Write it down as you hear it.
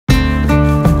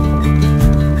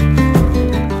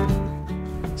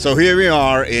So here we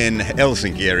are in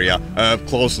Helsinki area,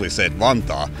 closely said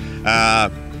Vantaa.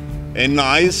 A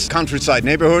nice countryside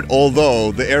neighborhood,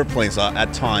 although the airplanes are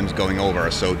at times going over,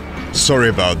 so sorry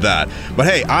about that. But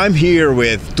hey, I'm here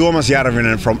with Tuomas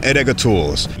Järvinen from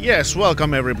Edeco-Tools. Yes,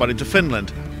 welcome everybody to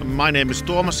Finland. My name is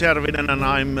Tuomas Järvinen and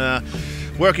I'm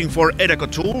working for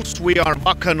Edeco-Tools. We are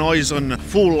Wacker Neuson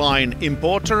full-line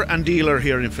importer and dealer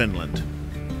here in Finland.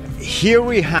 Here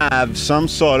we have some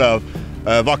sort of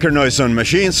Wacker Neuson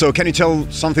machine, so can you tell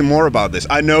something more about this?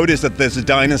 I noticed that there's a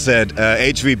DYNASET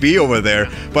HVB over there,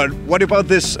 but what about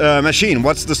this machine?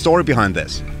 What's the story behind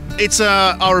this? It's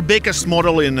our biggest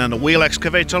model in the wheel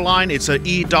excavator line. It's an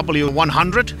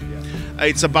EW100.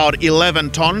 It's about 11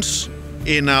 tons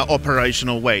in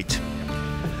operational weight.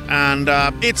 And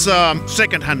it's a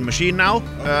second-hand machine now.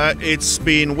 It's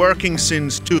been working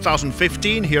since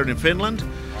 2015 here in Finland.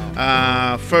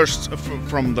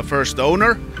 From the first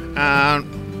owner.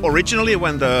 Originally,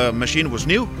 when the machine was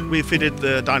new, we fitted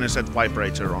the DYNASET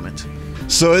vibrator on it.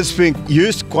 So it's been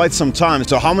used quite some time.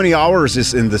 So how many hours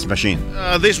is in this machine?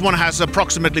 This one has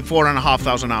approximately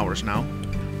 4,500 hours now.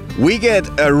 We get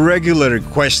regular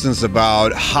questions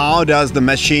about how does the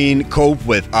machine cope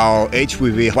with our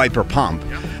HVB Vibra pump,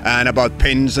 and about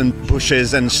pins and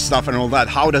bushes and stuff and all that.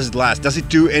 How does it last? Does it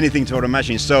do anything to the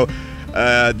machine? So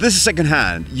this is second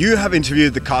hand. You have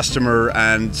interviewed the customer,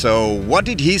 and so what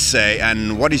did he say,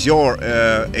 and what is your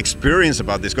experience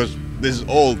about this? Because this is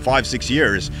all 5-6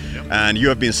 years, and you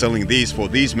have been selling these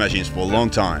machines for a long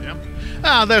time.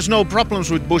 There's no problems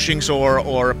with bushings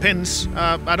or pins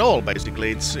at all.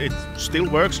 Basically, it still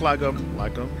works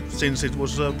since it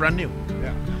was brand new.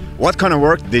 What kind of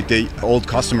work did the old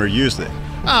customer use it?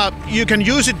 You can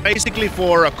use it basically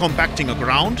for compacting a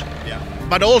ground.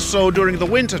 But also during the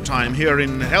winter time here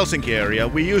in Helsinki area,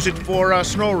 we use it for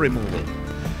snow removal.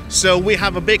 So we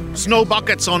have a big snow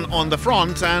buckets on the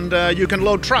front, and you can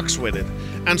load trucks with it.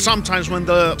 And sometimes when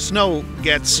the snow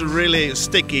gets really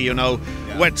sticky,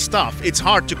 wet stuff, it's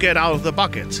hard to get out of the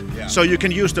bucket. So you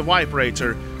can use the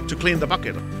vibrator to clean the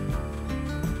bucket.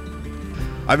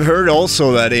 I've heard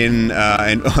also that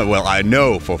well, I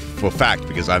know for fact,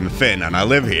 because I'm a Finn and I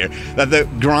live here, that the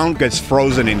ground gets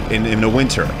frozen in the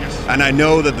winter. And I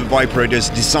know that the vibrator is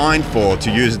designed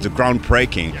to use the ground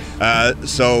breaking.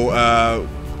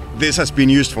 This has been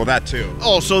used for that too.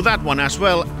 Also that one as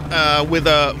well, with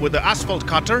the asphalt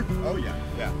cutter. Oh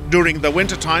yeah. During the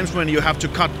winter times when you have to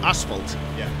cut asphalt.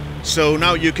 So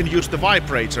now you can use the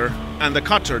vibrator and the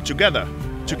cutter together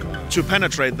to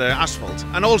penetrate the asphalt,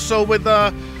 and also with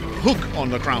a hook on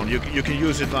the ground, you can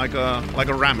use it like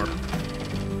a rammer.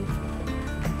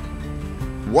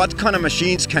 What kind of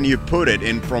machines can you put it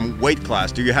in from weight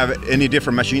class? Do you have any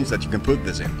different machines that you can put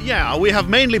this in? Yeah, we have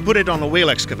mainly put it on the wheel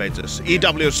excavators.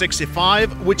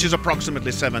 EW65, which is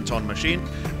approximately 7-ton machine,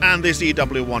 and this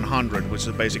EW100, which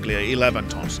is basically 11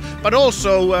 tons. But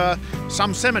also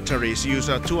some cemeteries use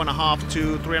a 2.5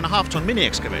 to 3.5 ton mini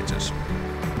excavators.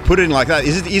 Put it in like that.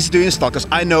 Is it easy to install? Because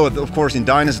I know, of course, in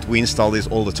DYNASET we install this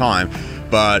all the time,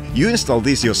 but you install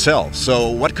these yourself. So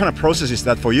what kind of process is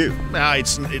that for you?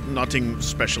 It's nothing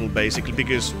special, basically,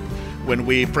 because when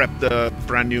we prep the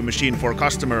brand new machine for a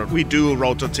customer, we do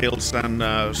rotor tilts and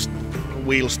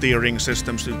wheel steering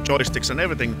systems, joysticks and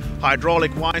everything.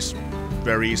 Hydraulic-wise,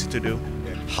 very easy to do.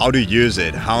 How do you use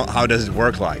it? How does it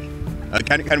work like?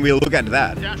 Can we look at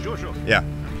that? Yeah, sure. Yeah.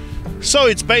 So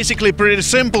it's basically pretty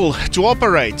simple to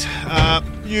operate.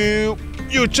 You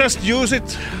just use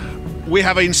it. We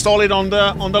have installed it on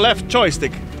the left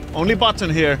joystick. Only button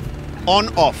here,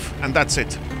 on, off, and that's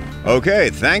it.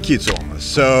 Okay, thank you, Tuomas.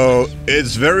 So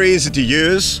it's very easy to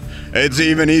use. It's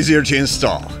even easier to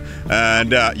install.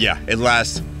 And it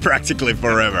lasts practically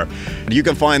forever. You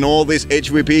can find all these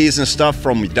HVBs and stuff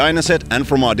from DYNASET and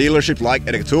from our dealership like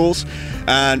Edeco-Tools.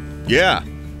 And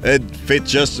it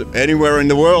fits just anywhere in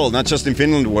the world, not just in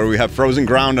Finland where we have frozen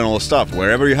ground and all stuff.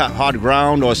 Wherever you have hard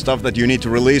ground or stuff that you need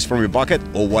to release from your bucket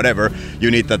or whatever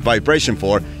you need that vibration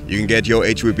for, you can get your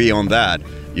HVB on that.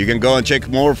 You can go and check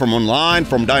more from online,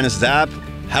 from DYNASET app.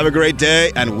 Have a great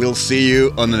day, and we'll see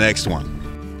you on the next one.